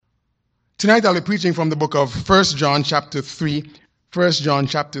Tonight I'll be preaching from the book of 1 John chapter 3. 1 John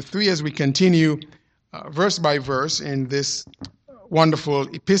chapter 3 as we continue verse by verse in this wonderful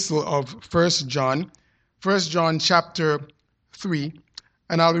epistle of 1 John. 1 John chapter 3,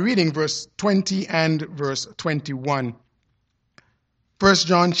 and I'll be reading verse 20 and verse 21. 1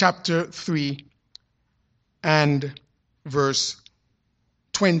 John chapter 3 and verse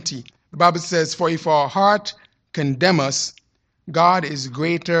 20. The Bible says, "For if our heart condemn us, God is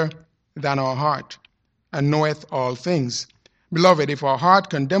greater than our heart, and knoweth all things. Beloved, if our heart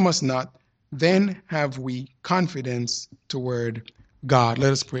condemn us not, then have we confidence toward God."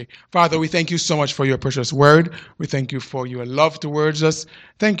 Let us pray. Father, we thank you so much for your precious word. We thank you for your love towards us.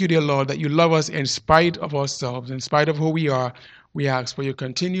 Thank you, dear Lord, that you love us in spite of ourselves, in spite of who we are. We ask for your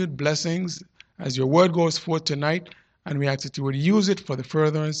continued blessings as your word goes forth tonight, and we ask that you would use it for the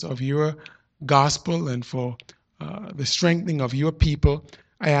furtherance of your gospel and for the strengthening of your people.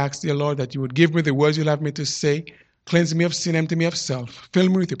 I ask, dear Lord, that you would give me the words you'll have me to say. Cleanse me of sin, empty me of self. Fill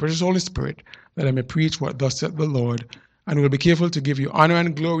me with your precious Holy Spirit, that I may preach what thus saith the Lord. And we'll be careful to give you honor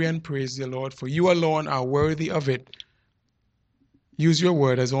and glory and praise, dear Lord, for you alone are worthy of it. Use your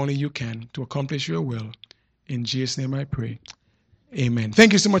word as only you can to accomplish your will. In Jesus' name I pray. Amen.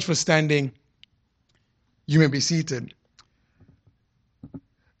 Thank you so much for standing. You may be seated.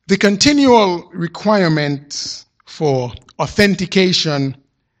 The continual requirement for authentication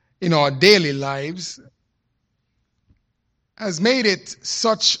in our daily lives has made it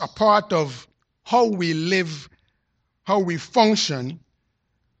such a part of how we live, how we function,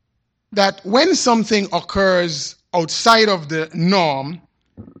 that when something occurs outside of the norm,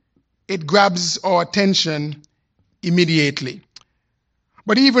 it grabs our attention immediately.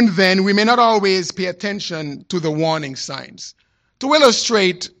 But even then, we may not always pay attention to the warning signs. To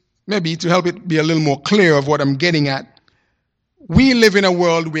illustrate, maybe to help it be a little more clear of what I'm getting at, we live in a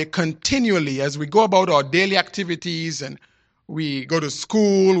world where continually, as we go about our daily activities and we go to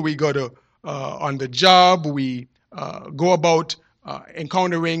school, we go to on the job, we go about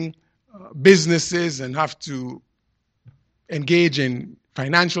encountering businesses and have to engage in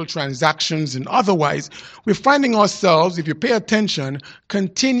financial transactions and otherwise, we're finding ourselves, if you pay attention,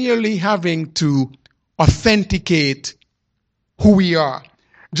 continually having to authenticate who we are.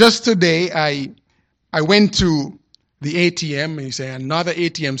 Just today, I went to the ATM, and you say, another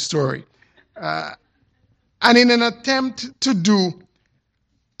ATM story. And in an attempt to do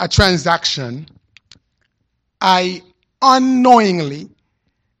a transaction, I unknowingly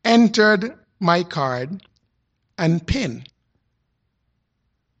entered my card and PIN.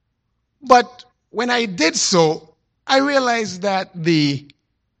 But when I did so, I realized that the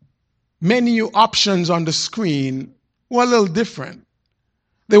menu options on the screen were a little different.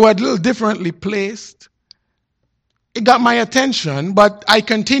 They were a little differently placed. It got my attention, but I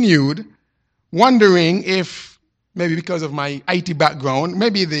continued wondering if, maybe because of my IT background,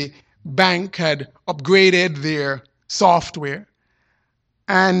 maybe the bank had upgraded their software.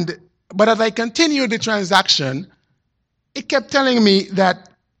 But as I continued the transaction, it kept telling me that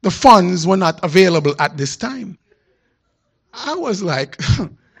the funds were not available at this time. I was like,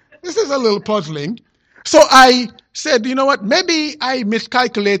 this is a little puzzling. So I said, you know what, maybe I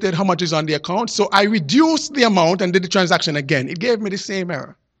miscalculated how much is on the account. So I reduced the amount and did the transaction again. It gave me the same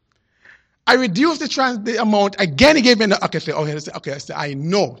error. I reduced the amount again. It gave me I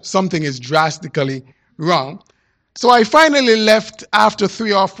know something is drastically wrong. So I finally left after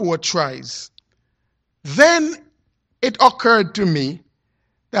 3 or 4 tries. Then it occurred to me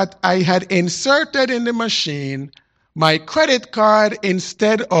that I had inserted in the machine my credit card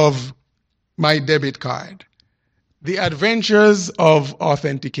instead of my debit card. The adventures of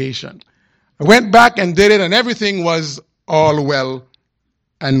authentication. I went back and did it, and everything was all well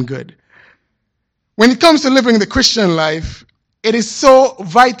and good. When it comes to living the Christian life, it is so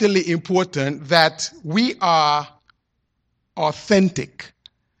vitally important that we are authentic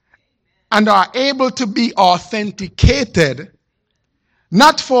and are able to be authenticated,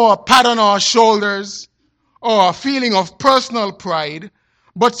 not for a pat on our shoulders or a feeling of personal pride,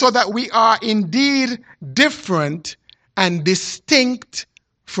 but so that we are indeed different and distinct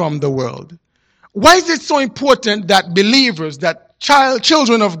from the world. Why is it so important that believers, that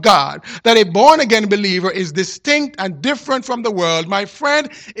children of God, that a born-again believer is distinct and different from the world? My friend,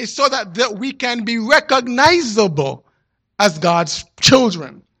 is so that we can be recognizable as God's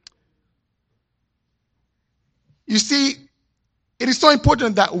children. You see, it is so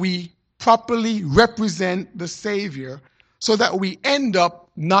important that we properly represent the Savior so that we end up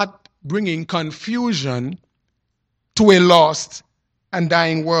not bringing confusion to a lost and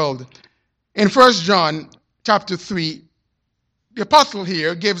dying world. In 1 John chapter 3, the apostle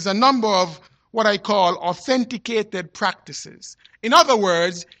here gives a number of what I call authenticated practices. In other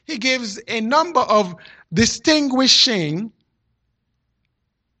words, he gives a number of distinctive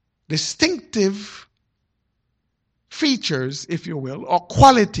features, if you will, or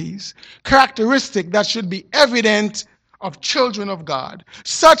qualities, characteristic that should be evident of children of God,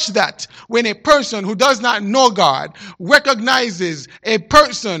 such that when a person who does not know God recognizes a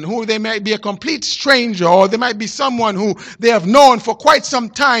person who they might be a complete stranger, or they might be someone who they have known for quite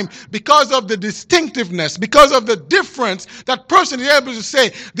some time, because of the distinctiveness, because of the difference, that person is able to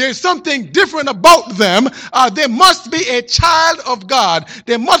say there's something different about them. There must be a child of God.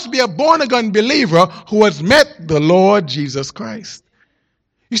 There must be a born-again believer who has met the Lord Jesus Christ.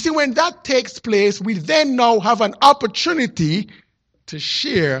 You see, when that takes place, we then now have an opportunity to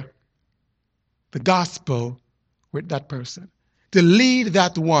share the gospel with that person, to lead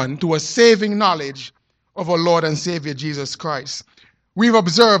that one to a saving knowledge of our Lord and Savior Jesus Christ. We've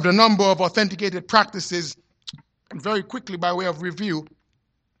observed a number of authenticated practices, and very quickly, by way of review,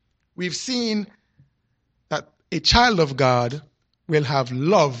 we've seen that a child of God will have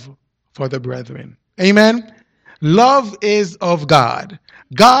love for the brethren. Amen? Love is of God.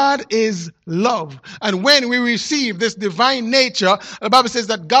 God is love. And when we receive this divine nature, the Bible says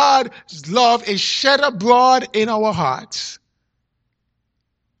that God's love is shed abroad in our hearts.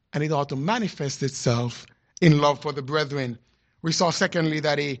 And it ought to manifest itself in love for the brethren. We saw, secondly,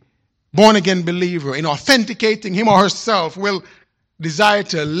 that a born-again believer, in authenticating him or herself, will desire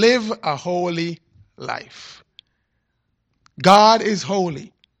to live a holy life. God is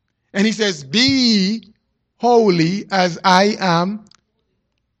holy. And he says, be holy as I am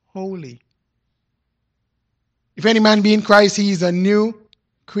holy. If any man be in Christ, he is a new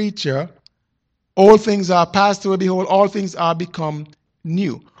creature. All things are passed away. Behold, all things are become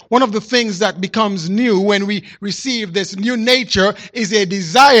new. One of the things that becomes new when we receive this new nature is a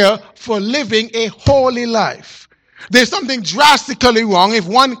desire for living a holy life. There's something drastically wrong if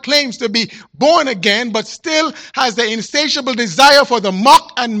one claims to be born again but still has the insatiable desire for the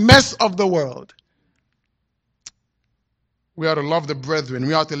muck and mess of the world. We ought to love the brethren.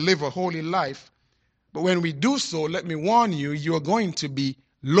 We ought to live a holy life. But when we do so, let me warn you, you're going to be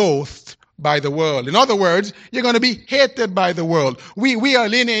loathed by the world. In other words, you're going to be hated by the world. We are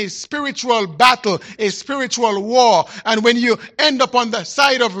in a spiritual battle, a spiritual war. And when you end up on the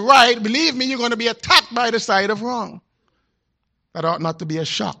side of right, believe me, you're going to be attacked by the side of wrong. That ought not to be a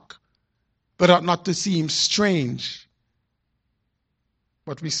shock. That ought not to seem strange.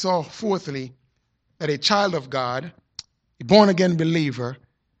 But we saw, fourthly, that a child of God, a born-again believer,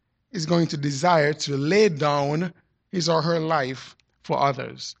 is going to desire to lay down his or her life for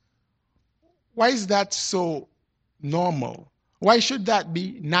others. Why is that so normal? Why should that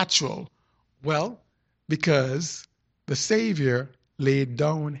be natural? Well, because the Savior laid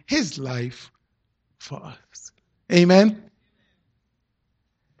down his life for us. Amen?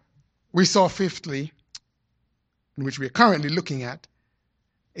 We saw, fifthly, in which we are currently looking at,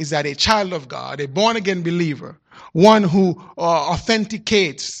 is that a child of God, a born-again believer, one who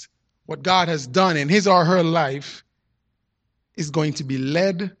authenticates what God has done in his or her life, is going to be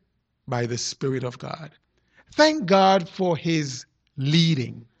led by the Spirit of God. Thank God for his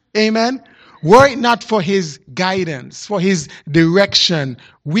leading. Amen? Were it not for his guidance, for his direction,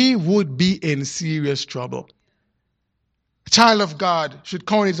 we would be in serious trouble. A child of God should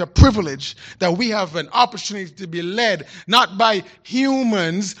count it a privilege that we have an opportunity to be led not by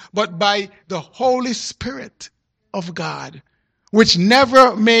humans, but by the Holy Spirit of God, which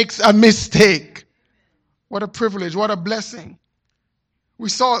never makes a mistake. What a privilege, what a blessing. We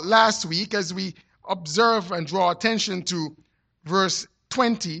saw it last week as we observe and draw attention to verse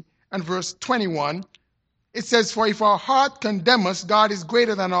 20 and verse 21. It says, for if our heart condemn us, God is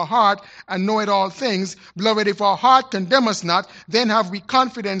greater than our heart and knoweth all things. Beloved, if our heart condemn us not, then have we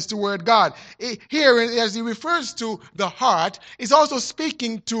confidence toward God. Here, as he refers to the heart, he's also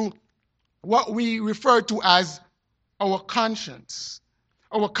speaking to what we refer to as our conscience.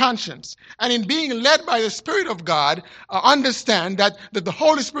 Our conscience. And in being led by the Spirit of God, understand that the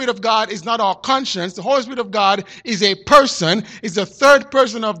Holy Spirit of God is not our conscience. The Holy Spirit of God is a person, is the third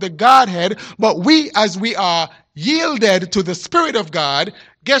person of the Godhead. But we, as we are yielded to the Spirit of God,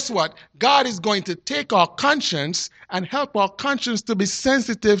 guess what? God is going to take our conscience and help our conscience to be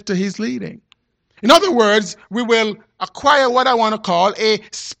sensitive to his leading. In other words, we will acquire what I want to call a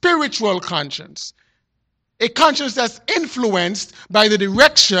spiritual conscience. A conscience that's influenced by the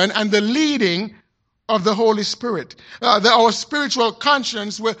direction and the leading of the Holy Spirit. Our spiritual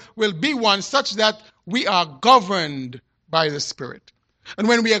conscience will be one such that we are governed by the Spirit. And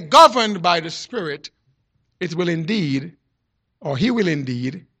when we are governed by the Spirit, it will indeed or he will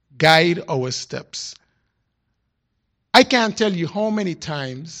indeed guide our steps. I can't tell you how many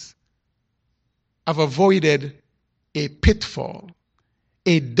times I've avoided a pitfall,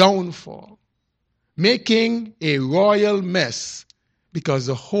 a downfall, making a royal mess because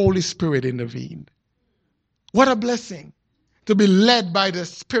the Holy Spirit intervened. What a blessing to be led by the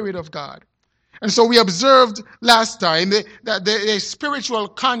Spirit of God. And so we observed last time that the spiritual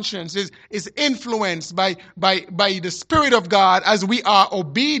conscience is influenced by the Spirit of God as we are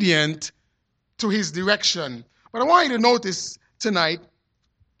obedient to his direction. But I want you to notice tonight,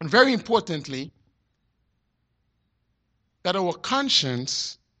 and very importantly, that our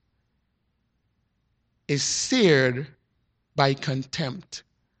conscience is seared by contempt.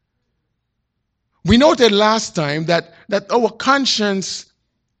 We noted last time that our conscience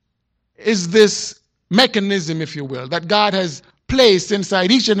is this mechanism, if you will, that God has placed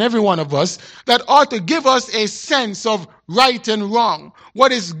inside each and every one of us that ought to give us a sense of right and wrong,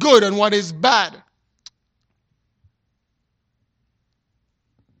 what is good and what is bad.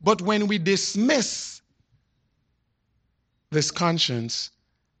 But when we dismiss this conscience,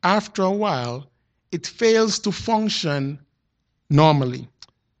 after a while, it fails to function normally.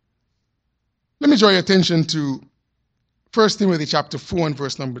 Let me draw your attention to 1 Timothy chapter 4 and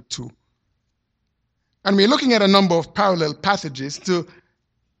verse number 2. And we're looking at a number of parallel passages to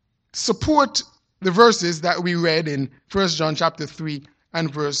support the verses that we read in 1 John chapter 3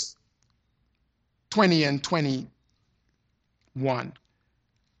 and verse 20 and 21.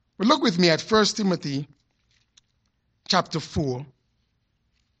 But look with me at 1 Timothy chapter 4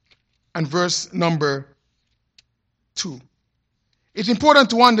 and verse number 2. It's important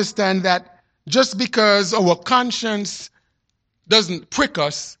to understand that just because our conscience doesn't prick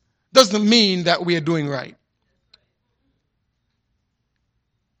us, doesn't mean that we are doing right.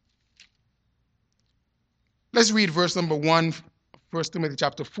 Let's read verse number 1, 1 Timothy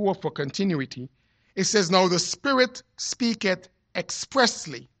chapter 4 for continuity. It says, "Now the Spirit speaketh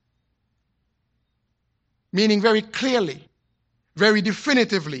expressly," meaning very clearly, very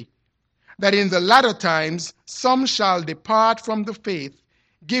definitively, that in the latter times some shall depart from the faith,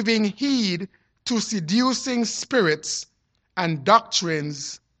 giving heed to seducing spirits and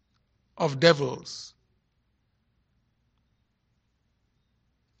doctrines of devils.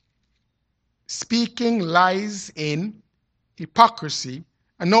 Speaking lies in hypocrisy.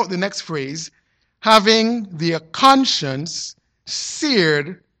 And note the next phrase, having their conscience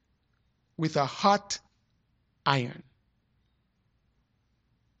seared with a hot iron.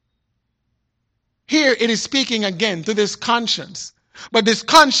 Here it is speaking again to this conscience. But this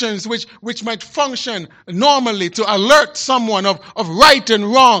conscience which might function normally to alert someone of right and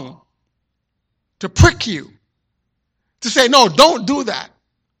wrong, to prick you, to say, no, don't do that,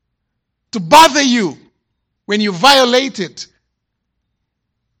 to bother you when you violate it,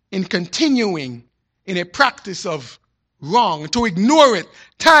 in continuing in a practice of wrong, to ignore it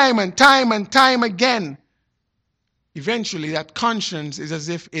time and time and time again. Eventually that conscience is as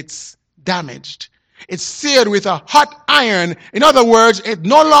if it's damaged. It's seared with a hot iron. In other words, it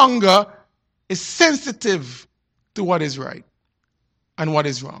no longer is sensitive to what is right and what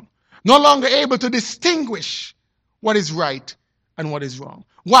is wrong. No longer able to distinguish what is right and what is wrong.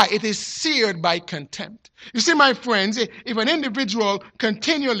 Why? It is seared by contempt. You see, my friends, if an individual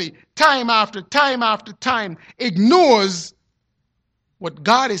continually, time after time after time, ignores what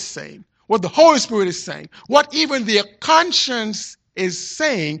God is saying, what the Holy Spirit is saying, what even their conscience is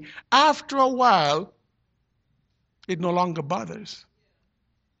saying, after a while, it no longer bothers.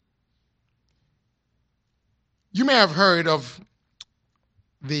 You may have heard of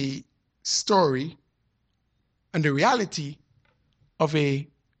the story and the reality of a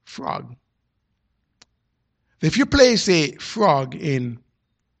frog. If you place a frog in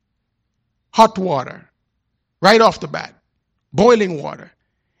hot water, right off the bat, boiling water,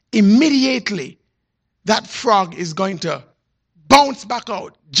 immediately that frog is going to bounce back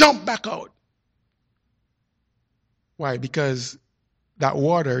out, jump back out. Why? Because that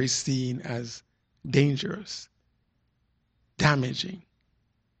water is seen as dangerous, damaging,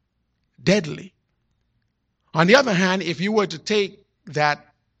 deadly. On the other hand, if you were to take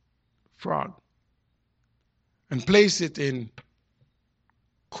that frog and place it in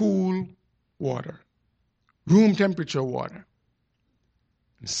cool water, room temperature water,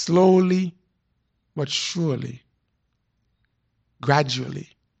 and slowly but surely, gradually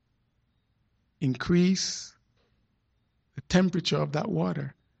increase the temperature of that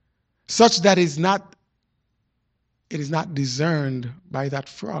water such that it is not discerned by that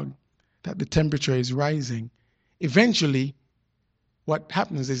frog that the temperature is rising. Eventually, what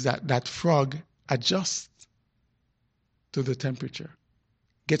happens is that frog adjusts. to the temperature,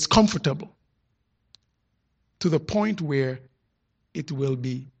 gets comfortable to the point where it will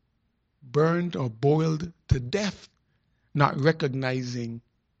be burned or boiled to death, not recognizing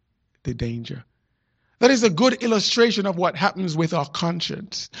the danger. That is a good illustration of what happens with our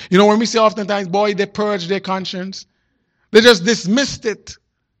conscience. You know, when we say oftentimes, boy, they purged their conscience, they just dismissed it.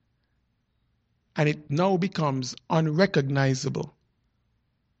 And it now becomes unrecognizable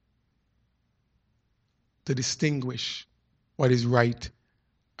to distinguish what is right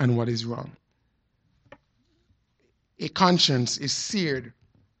and what is wrong. A conscience is seared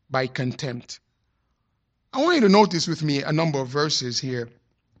by contempt. I want you to notice with me a number of verses here.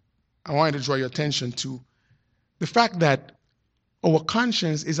 I want you to draw your attention to the fact that our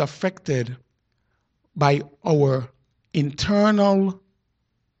conscience is affected by our internal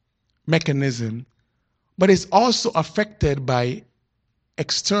mechanism, but it's also affected by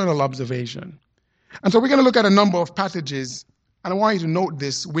external observation. And so we're going to look at a number of passages, and I want you to note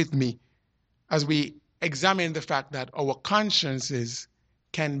this with me as we examine the fact that our consciences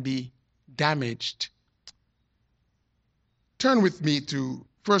can be damaged. Turn with me to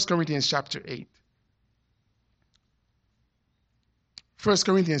 1 Corinthians chapter 8. 1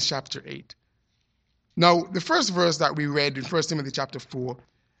 Corinthians chapter 8. Now, the first verse that we read in 1 Timothy chapter 4,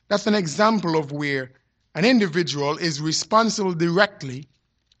 that's an example of where an individual is responsible directly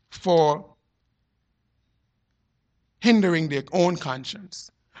for hindering their own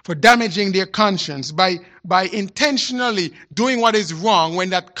conscience, for damaging their conscience by intentionally doing what is wrong when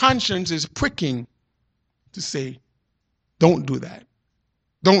that conscience is pricking to say, don't do that.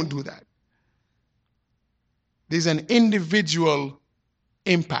 Don't do that. There's an individual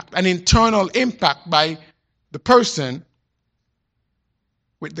impact, an internal impact by the person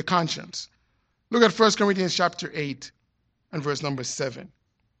with the conscience. Look at 1 Corinthians chapter 8 and verse number 7.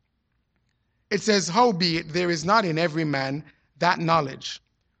 It says, howbeit there is not in every man that knowledge.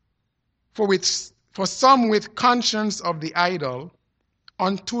 For some with conscience of the idol,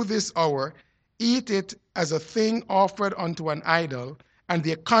 unto this hour, eat it as a thing offered unto an idol, and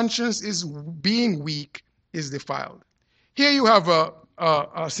their conscience is being weak, is defiled. Here you have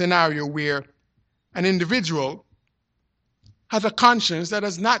a scenario where an individual has a conscience that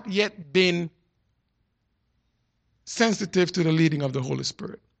has not yet been sensitive to the leading of the Holy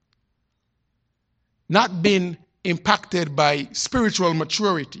Spirit, not been impacted by spiritual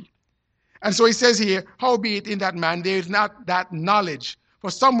maturity. And so he says here, howbeit in that man there is not that knowledge.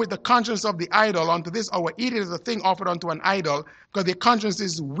 For some with the conscience of the idol unto this hour eat it as a thing offered unto an idol, because their conscience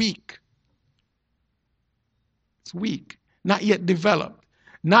is weak. It's weak, not yet developed,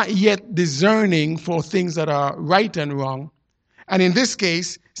 not yet discerning for things that are right and wrong. And in this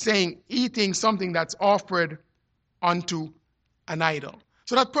case, saying eating something that's offered unto an idol.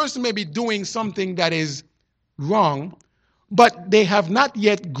 So that person may be doing something that is wrong, but they have not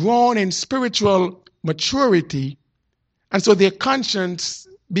yet grown in spiritual maturity, and so their conscience,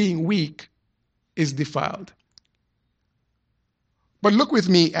 being weak, is defiled. But look with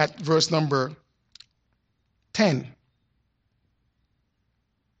me at verse number 10,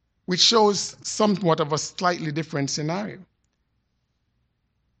 which shows somewhat of a slightly different scenario.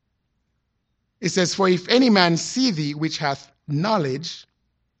 It says, for if any man see thee which hath knowledge,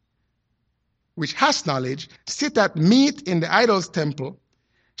 sit at meat in the idol's temple,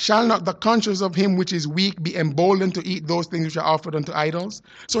 shall not the conscience of him which is weak be emboldened to eat those things which are offered unto idols?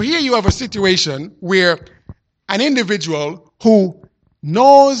 So here you have a situation where an individual who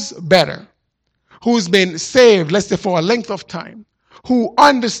knows better, who's been saved, let's say for a length of time, who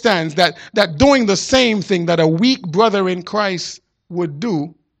understands that doing the same thing that a weak brother in Christ would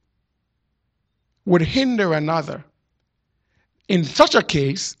do would hinder another. In such a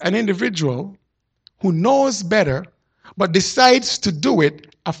case, an individual who knows better but decides to do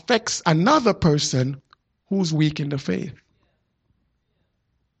it affects another person who's weak in the faith.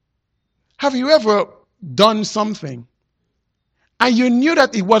 Have you ever done something and you knew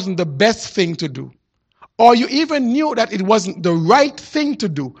that it wasn't the best thing to do, or you even knew that it wasn't the right thing to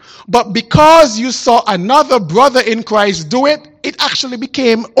do, but because you saw another brother in Christ do it, it actually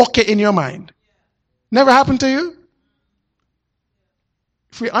became okay in your mind? Never happened to you?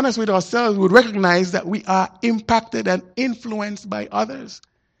 If we're honest with ourselves, we would recognize that we are impacted and influenced by others.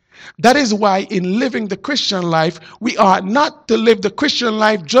 That is why in living the Christian life, we are not to live the Christian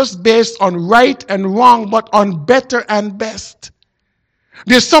life just based on right and wrong, but on better and best.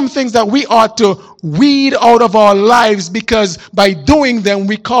 There's some things that we ought to weed out of our lives, because by doing them,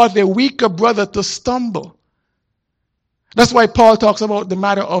 we cause a weaker brother to stumble. That's why Paul talks about the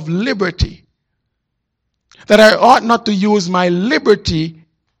matter of liberty. That I ought not to use my liberty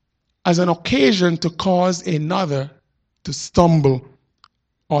as an occasion to cause another to stumble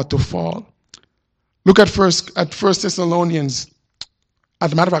or to fall. Look at First Thessalonians.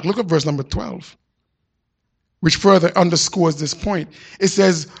 As a matter of fact, look at verse number 12, which further underscores this point. It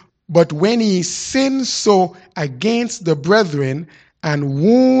says, "But when ye sin so against the brethren and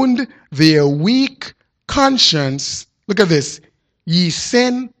wound their weak conscience," look at this, "ye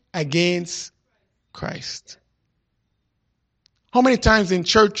sin against Christ." How many times in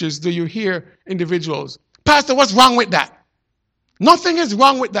churches do you hear individuals, "Pastor, what's wrong with that?" Nothing is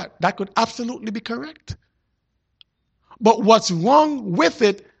wrong with that. That could absolutely be correct. But what's wrong with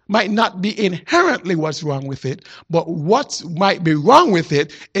it might not be inherently what's wrong with it, but what might be wrong with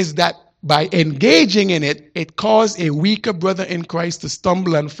it is that by engaging in it, it caused a weaker brother in Christ to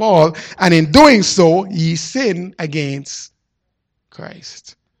stumble and fall, and in doing so, ye sin against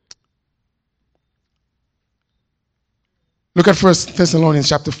Christ. Look at 1 Thessalonians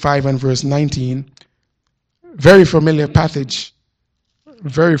chapter 5 and verse 19. Very familiar passage,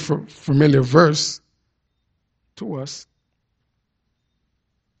 very familiar verse to us.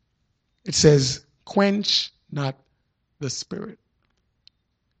 It says, "Quench not the spirit."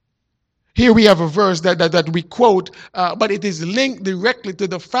 Here we have a verse that we quote, but it is linked directly to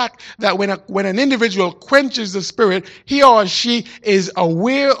the fact that when an individual quenches the spirit, he or she is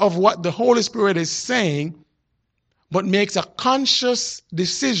aware of what the Holy Spirit is saying, but makes a conscious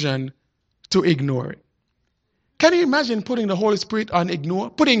decision to ignore it. Can you imagine putting the Holy Spirit on ignore?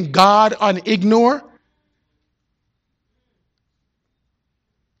 Putting God on ignore?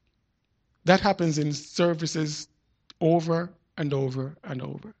 That happens in services over and over and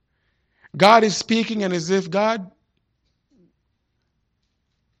over. God is speaking, and as if, "God,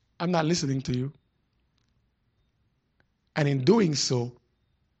 I'm not listening to you." And in doing so,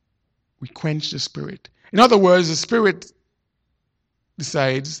 we quench the spirit. In other words, the spirit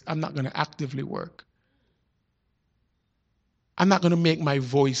decides, "I'm not going to actively work. I'm not going to make my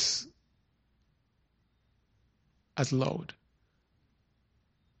voice as loud."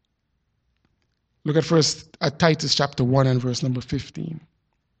 Look at Titus chapter 1 and verse number 15.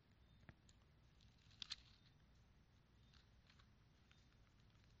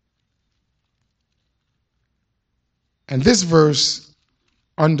 And this verse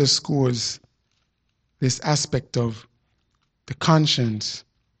underscores this aspect of the conscience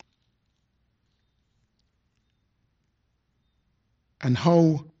and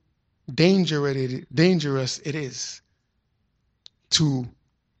how dangerous it is to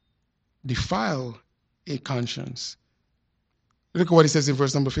defile a conscience. Look at what it says in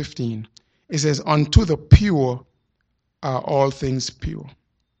verse number 15. It says, "Unto the pure are all things pure."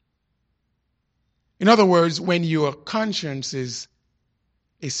 In other words, when your conscience is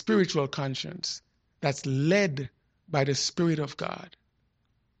a spiritual conscience that's led by the Spirit of God,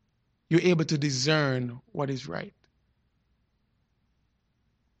 you're able to discern what is right.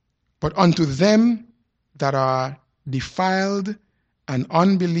 "But unto them that are defiled and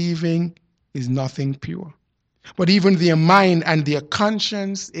unbelieving is nothing pure. But even their mind and their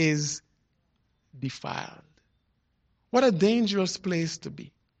conscience is defiled." What a dangerous place to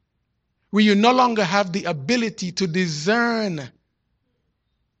be, where you no longer have the ability to discern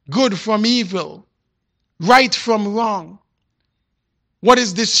good from evil, right from wrong, what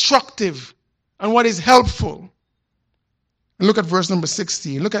is destructive and what is helpful. And look at verse number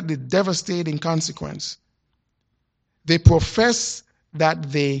 16. Look at the devastating consequence. "They profess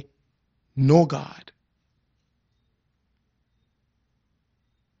that they know God."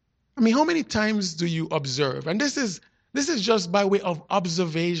 I mean, how many times do you observe? And this is just by way of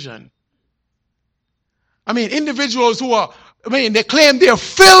observation. I mean, individuals they claim they're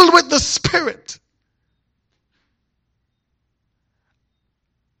filled with the Spirit.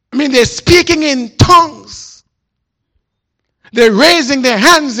 I mean, they're speaking in tongues. They're raising their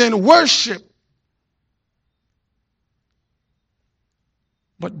hands in worship.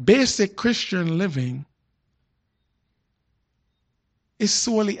 But basic Christian living is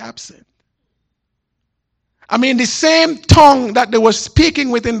sorely absent. I mean, the same tongue that they were speaking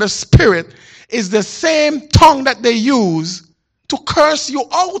with in the Spirit is the same tongue that they use to curse you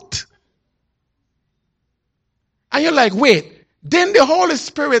out. And you're like, wait, didn't the Holy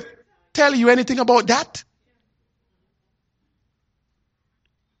Spirit tell you anything about that?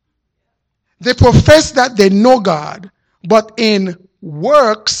 They profess that they know God, but in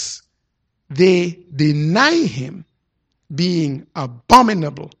works they deny him, being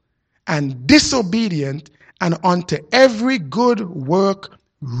abominable and disobedient, and unto every good work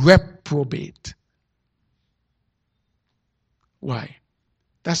reprobate. Why?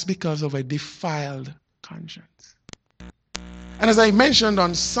 That's because of a defiled conscience. And as I mentioned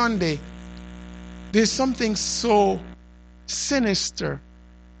on Sunday, there's something so sinister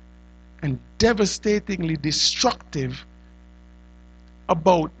and devastatingly destructive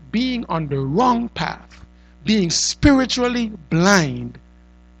about being on the wrong path, being spiritually blind,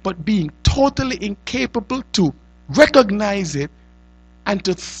 but being totally incapable to recognize it and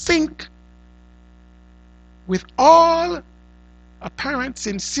to think with all apparent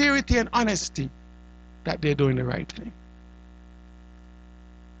sincerity and honesty that they're doing the right thing.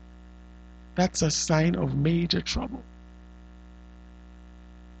 That's a sign of major trouble.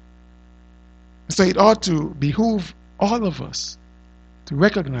 So it ought to behoove all of us to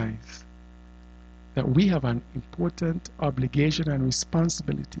recognize that we have an important obligation and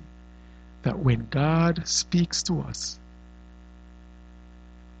responsibility, that when God speaks to us,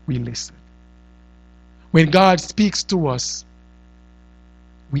 we listen. When God speaks to us,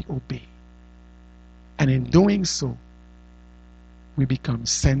 we obey. And in doing so, we become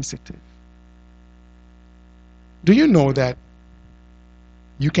sensitive. Do you know that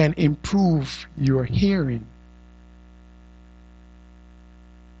you can improve your hearing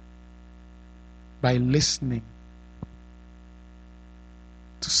by listening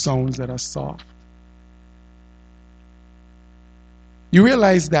to sounds that are soft? You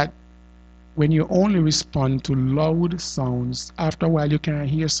realize that when you only respond to loud sounds, after a while you can't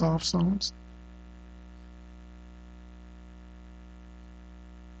hear soft sounds?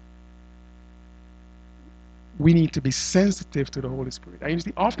 We need to be sensitive to the Holy Spirit. And you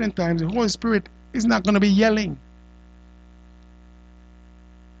see, oftentimes the Holy Spirit is not going to be yelling.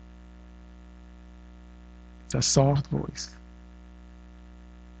 It's a soft voice.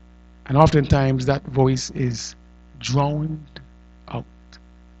 And oftentimes that voice is drowned out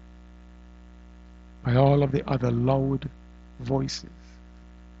by all of the other loud voices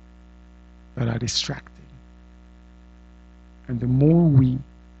that are distracting. And the more we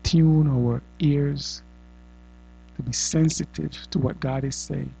tune our ears to be sensitive to what God is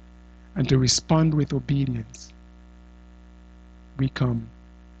saying and to respond with obedience, become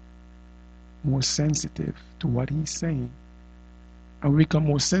more sensitive to what He's saying, and we become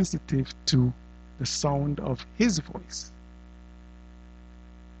more sensitive to the sound of His voice.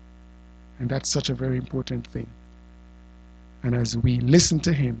 And that's such a very important thing. And as we listen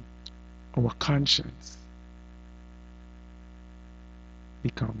to Him, our conscience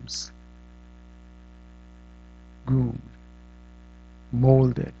becomes groomed,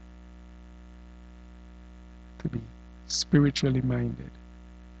 molded to be spiritually minded,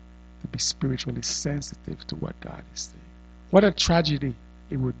 to be spiritually sensitive to what God is saying. What a tragedy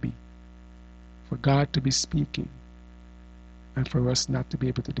it would be for God to be speaking and for us not to be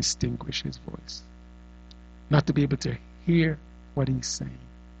able to distinguish His voice, not to be able to hear what He's saying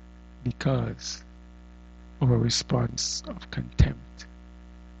because of a response of contempt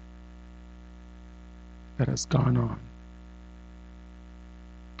that has gone on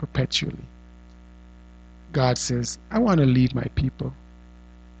perpetually. God says, I want to lead my people.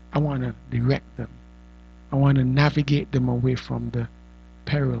 I want to direct them. I want to navigate them away from the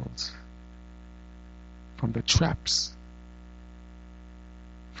perils, from the traps,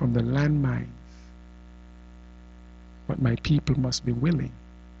 from the landmines. But my people must be willing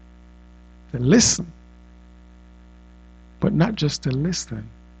to listen. But not just to listen,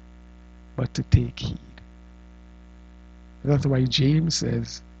 but to take heed. That's why James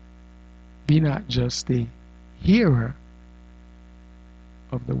says, be not just a hearer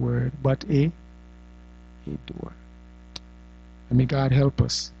of the word, but a doer. And may God help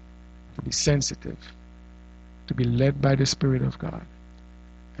us to be sensitive, to be led by the Spirit of God.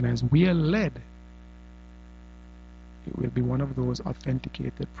 And as we are led, it will be one of those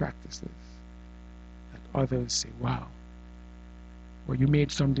authenticated practices that others say, wow, well, you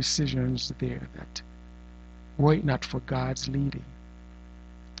made some decisions there that were it not for God's leading,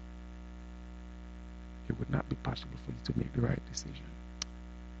 it would not be possible for you to make the right decision.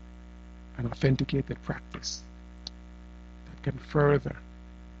 An authenticated practice that can further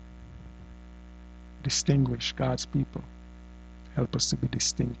distinguish God's people, help us to be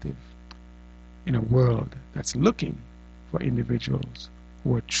distinctive in a world that's looking for individuals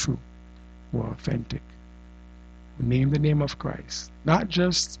who are true, who are authentic, who name the name of Christ, not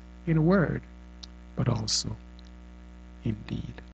just in word, but also in deed.